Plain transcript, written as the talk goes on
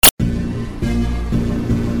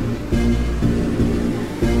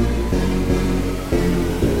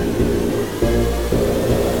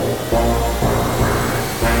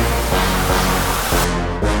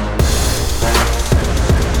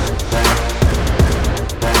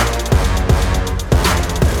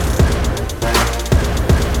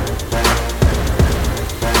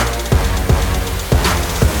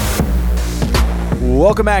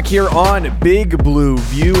Welcome back here on Big Blue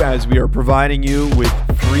View as we are providing you with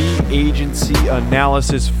free agency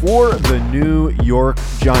analysis for the New York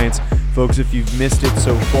Giants. Folks, if you've missed it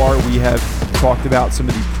so far, we have talked about some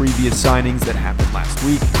of the previous signings that happened last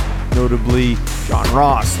week, notably John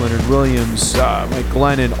Ross, Leonard Williams, Mike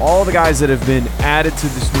Glennon, all the guys that have been added to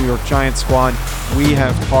this New York Giants squad. We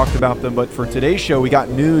have talked about them, but for today's show, we got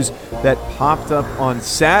news that popped up on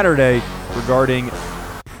Saturday regarding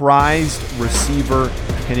prized receiver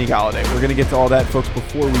Kenny Golladay. We're going to get to all that, folks.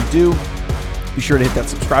 Before we do, be sure to hit that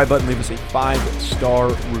subscribe button, leave us a 5-star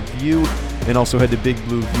review, and also head to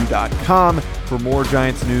bigblueview.com for more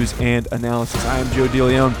Giants news and analysis. I am Joe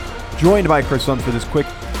DeLeon, joined by Chris Lund for this quick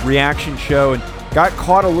reaction show, and got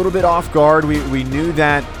caught a little bit off guard. We knew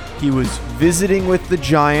that he was visiting with the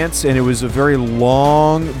Giants, and it was a very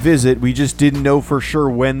long visit. We just didn't know for sure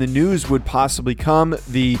when the news would possibly come.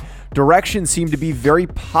 The direction seemed to be very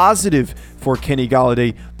positive for Kenny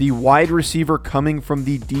Golladay, the wide receiver coming from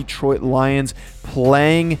the Detroit Lions,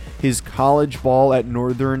 playing his college ball at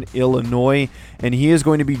Northern Illinois, and he is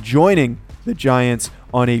going to be joining the Giants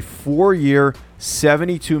on a 4-year,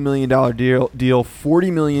 $72 million deal,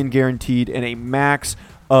 $40 million guaranteed, and a max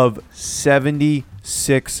of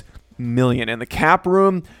 $76 million. And the cap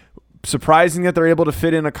room, surprising that they're able to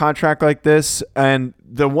fit in a contract like this. And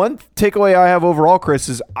the one takeaway I have overall, Chris,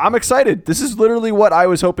 is I'm excited. This is literally what I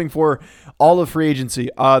was hoping for all of free agency.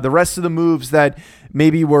 The rest of the moves that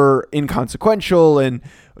maybe were inconsequential, and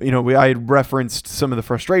I had referenced some of the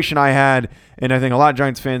frustration I had, and I think a lot of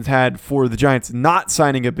Giants fans had, for the Giants not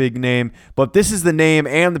signing a big name. But this is the name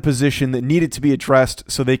and the position that needed to be addressed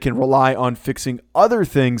so they can rely on fixing other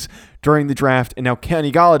things during the draft. And now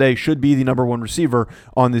Kenny Golladay should be the number one receiver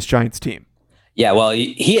on this Giants team. Yeah, well,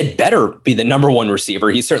 he had better be the number one receiver.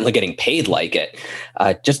 He's certainly getting paid like it.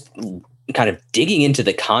 Just kind of digging into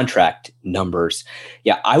the contract numbers.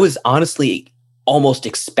 Yeah, I was honestly almost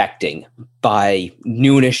expecting by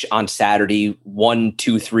noonish on Saturday, 1,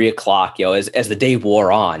 2, 3 o'clock, as the day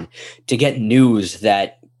wore on, to get news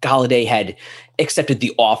that Golladay had accepted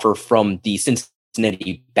the offer from the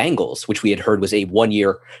Cincinnati Bengals, which we had heard was a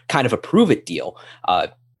 1-year kind of a prove-it deal.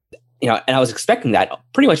 And I was expecting that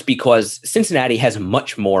pretty much because Cincinnati has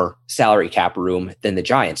much more salary cap room than the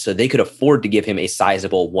Giants, so they could afford to give him a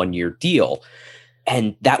sizable 1-year deal.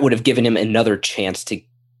 And that would have given him another chance to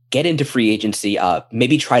get into free agency,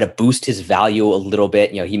 maybe try to boost his value a little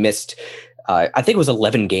bit. He missed, I think it was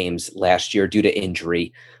 11 games last year due to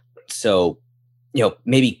injury. So,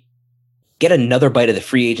 maybe get another bite of the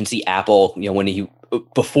free agency apple,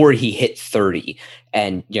 before he hit 30,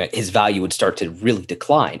 and his value would start to really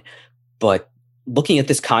decline. But looking at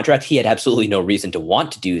this contract, he had absolutely no reason to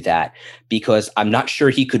want to do that, because I'm not sure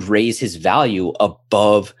he could raise his value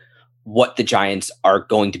above what the Giants are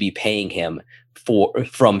going to be paying him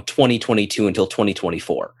from 2022 until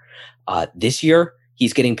 2024. This year,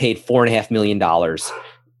 he's getting paid $4.5 million.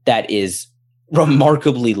 That is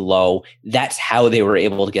remarkably low. That's how they were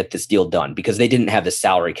able to get this deal done, because they didn't have the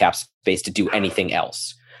salary cap space to do anything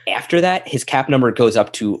else. After that, his cap number goes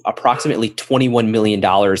up to approximately $21 million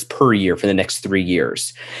per year for the next 3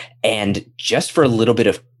 years. And just for a little bit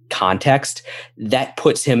of context, that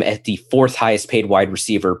puts him at the 4th highest paid wide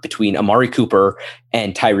receiver between Amari Cooper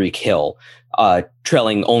and Tyreek Hill,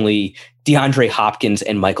 trailing only DeAndre Hopkins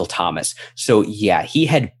and Michael Thomas. So yeah, he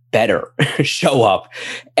had better show up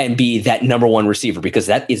and be that number one receiver, because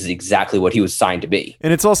that is exactly what he was signed to be.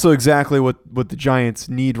 And it's also exactly what the Giants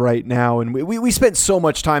need right now. And we spent so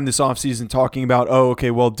much time this offseason talking about,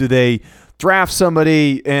 do they draft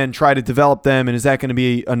somebody and try to develop them? And is that going to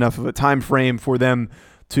be enough of a time frame for them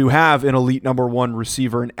to have an elite number one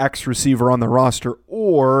receiver, an X receiver on the roster?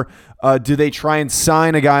 Or do they try and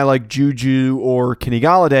sign a guy like Juju or Kenny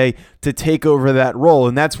Golladay to take over that role?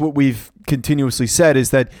 And that's what we've continuously said,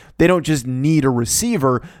 is that they don't just need a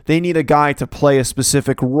receiver, they need a guy to play a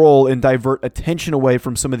specific role and divert attention away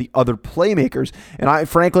from some of the other playmakers. And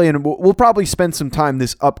and we'll probably spend some time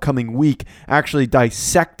this upcoming week actually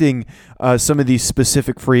dissecting some of these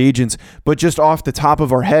specific free agents, but just off the top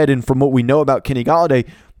of our head and from what we know about Kenny Golladay,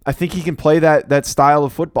 I think he can play that style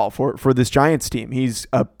of football for this Giants team. He's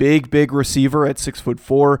a big receiver at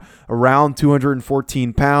 6'4", around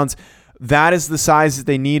 214 pounds. That is the size that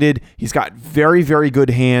they needed. He's got very, very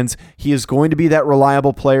good hands. He is going to be that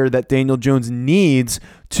reliable player that Daniel Jones needs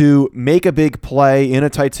to make a big play in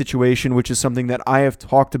a tight situation, which is something that I have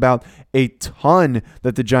talked about a ton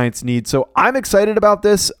that the Giants need. So I'm excited about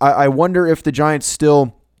this. I wonder if the Giants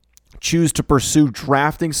still choose to pursue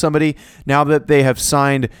drafting somebody now that they have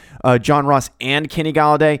signed John Ross and Kenny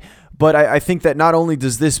Golladay. But I think that not only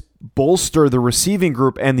does this bolster the receiving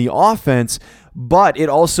group and the offense, but it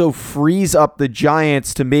also frees up the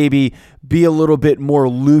Giants to maybe be a little bit more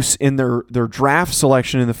loose in their draft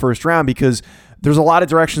selection in the first round, because there's a lot of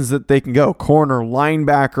directions that they can go. Corner,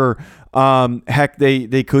 linebacker, heck,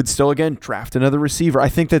 they could still, again, draft another receiver. I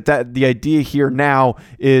think that the idea here now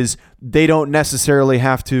is they don't necessarily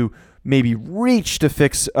have to maybe reach to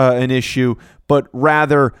fix an issue, but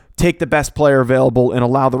rather take the best player available and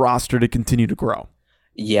allow the roster to continue to grow.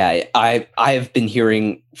 Yeah, I've been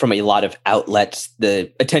hearing from a lot of outlets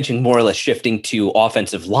the attention more or less shifting to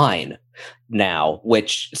offensive line now,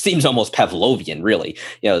 which seems almost Pavlovian, really.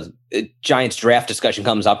 Giants draft discussion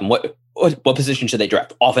comes up, and what position should they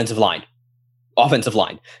draft? Offensive line. Offensive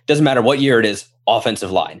line. Doesn't matter what year it is,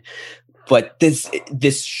 offensive line. But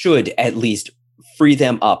this should at least free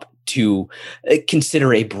them up to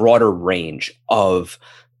consider a broader range of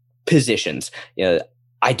positions.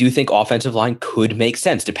 I do think offensive line could make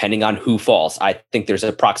sense depending on who falls. I think there's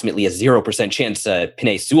approximately a 0% chance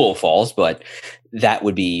Penei Sewell falls, but that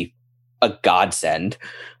would be a godsend.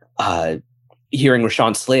 Hearing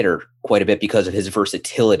Rashawn Slater quite a bit because of his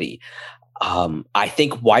versatility. I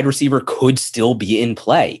think wide receiver could still be in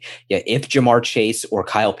play. Yeah, if Jamar Chase or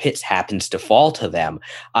Kyle Pitts happens to fall to them,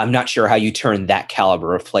 I'm not sure how you turn that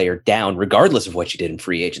caliber of player down, regardless of what you did in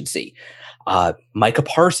free agency. Micah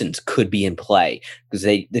Parsons could be in play because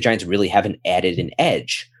the Giants really haven't added an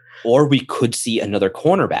edge. Or we could see another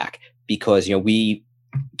cornerback because, we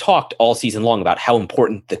talked all season long about how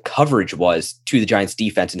important the coverage was to the Giants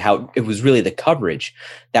defense and how it was really the coverage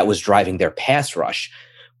that was driving their pass rush.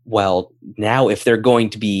 Well, now if they're going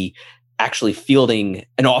to be actually fielding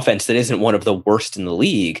an offense that isn't one of the worst in the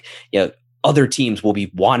league, other teams will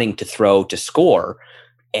be wanting to throw to score.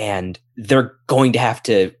 And they're going to have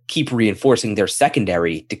to keep reinforcing their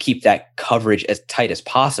secondary to keep that coverage as tight as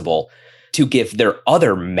possible to give their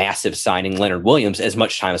other massive signing, Leonard Williams, as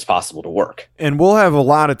much time as possible to work. And we'll have a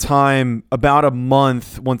lot of time, about a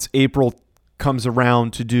month, once April comes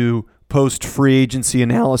around, to do post-free agency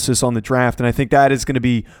analysis on the draft. And I think that is going to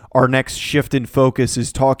be our next shift in focus,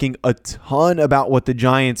 is talking a ton about what the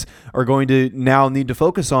Giants are going to now need to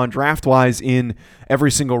focus on draft-wise in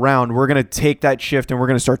every single round. We're going to take that shift and we're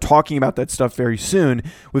going to start talking about that stuff very soon.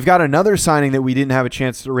 We've got another signing that we didn't have a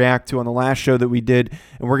chance to react to on the last show that we did,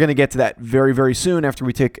 and we're going to get to that very, very soon after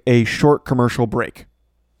we take a short commercial break.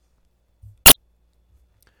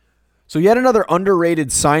 So yet another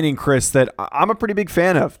underrated signing, Chris, that I'm a pretty big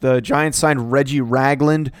fan of. The Giants signed Reggie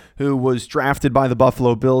Ragland, who was drafted by the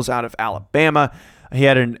Buffalo Bills out of Alabama. He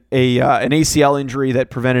had an ACL injury that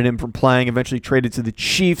prevented him from playing, eventually traded to the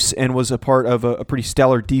Chiefs, and was a part of a pretty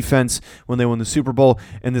stellar defense when they won the Super Bowl.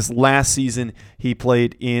 And this last season, he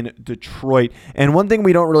played in Detroit. And one thing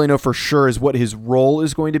we don't really know for sure is what his role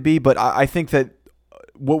is going to be, but I think that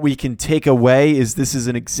what we can take away is this is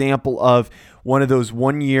an example of one of those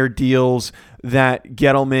one-year deals that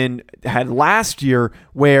Gettleman had last year,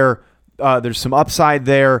 where there's some upside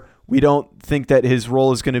there. We don't think that his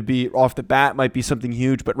role is going to be off the bat, might be something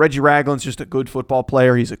huge, but Reggie Ragland's just a good football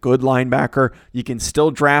player. He's a good linebacker. You can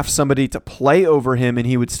still draft somebody to play over him, and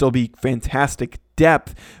he would still be fantastic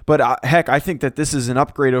depth. But heck, I think that this is an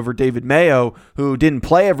upgrade over David Mayo, who didn't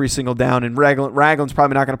play every single down, and Ragland's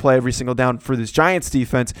probably not going to play every single down for this Giants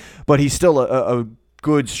defense, but he's still a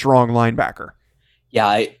good, strong linebacker.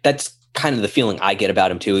 Yeah, that's kind of the feeling I get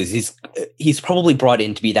about him too, is he's probably brought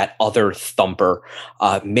in to be that other thumper,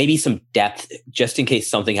 maybe some depth just in case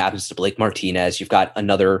something happens to Blake Martinez. You've got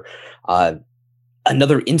another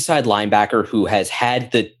inside linebacker who has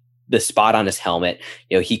had the spot on his helmet.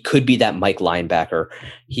 He could be that Mike linebacker.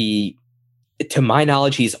 To my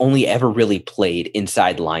knowledge, he's only ever really played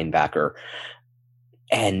inside linebacker,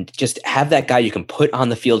 and just have that guy you can put on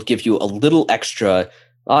the field, give you a little extra,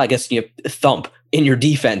 thump in your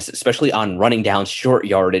defense, especially on running down short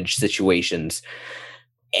yardage situations.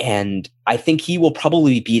 And I think he will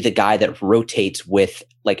probably be the guy that rotates with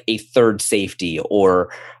like a third safety or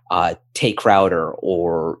Tay Crowder,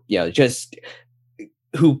 or just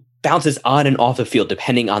who bounces on and off the field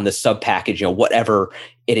depending on the sub package, whatever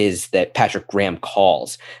it is that Patrick Graham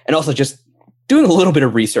calls. And also just doing a little bit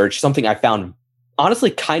of research, something I found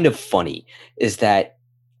honestly kind of funny is that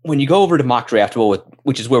when you go over to Mock Draftable,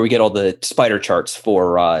 which is where we get all the spider charts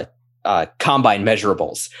for combine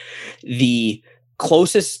measurables, the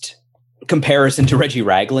closest comparison to Reggie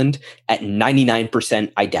Ragland at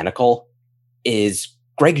 99% identical is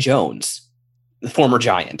Greg Jones, the former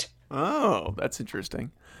Giant. Oh, that's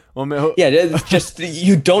interesting. Well, yeah, it's just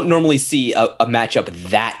you don't normally see a matchup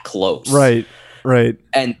that close. Right.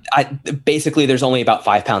 And basically there's only about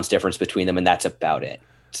 5 pounds difference between them, and that's about it.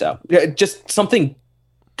 So just something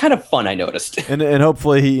kind of fun I noticed. And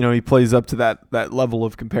hopefully he plays up to that level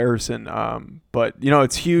of comparison. But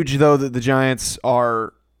it's huge though that the Giants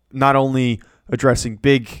are not only addressing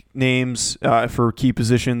big names for key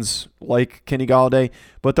positions like Kenny Golladay,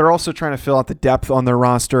 but they're also trying to fill out the depth on their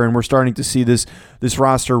roster, and we're starting to see this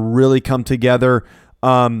roster really come together.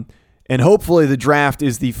 And hopefully the draft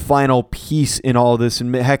is the final piece in all of this.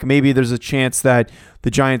 And heck, maybe there's a chance that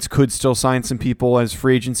the Giants could still sign some people as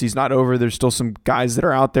free agency's not over. There's still some guys that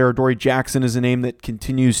are out there. Dory Jackson is a name that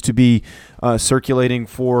continues to be circulating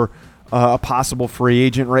for a possible free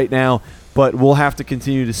agent right now. But we'll have to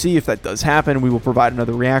continue to see if that does happen. We will provide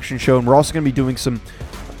another reaction show. And we're also going to be doing some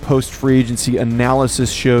post-free agency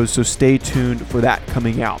analysis shows, so stay tuned for that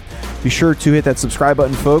coming out. Be sure to hit that subscribe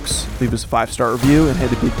button, folks. Leave us a 5-star review and head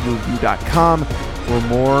to bigblueview.com for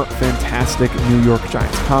more fantastic New York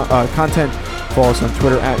Giants content. Follow us on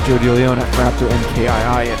Twitter at Joe DeLeon, at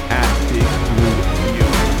RaptorNKII, and at Big Blue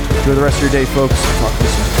View. Enjoy the rest of your day, folks. Talk to you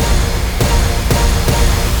soon.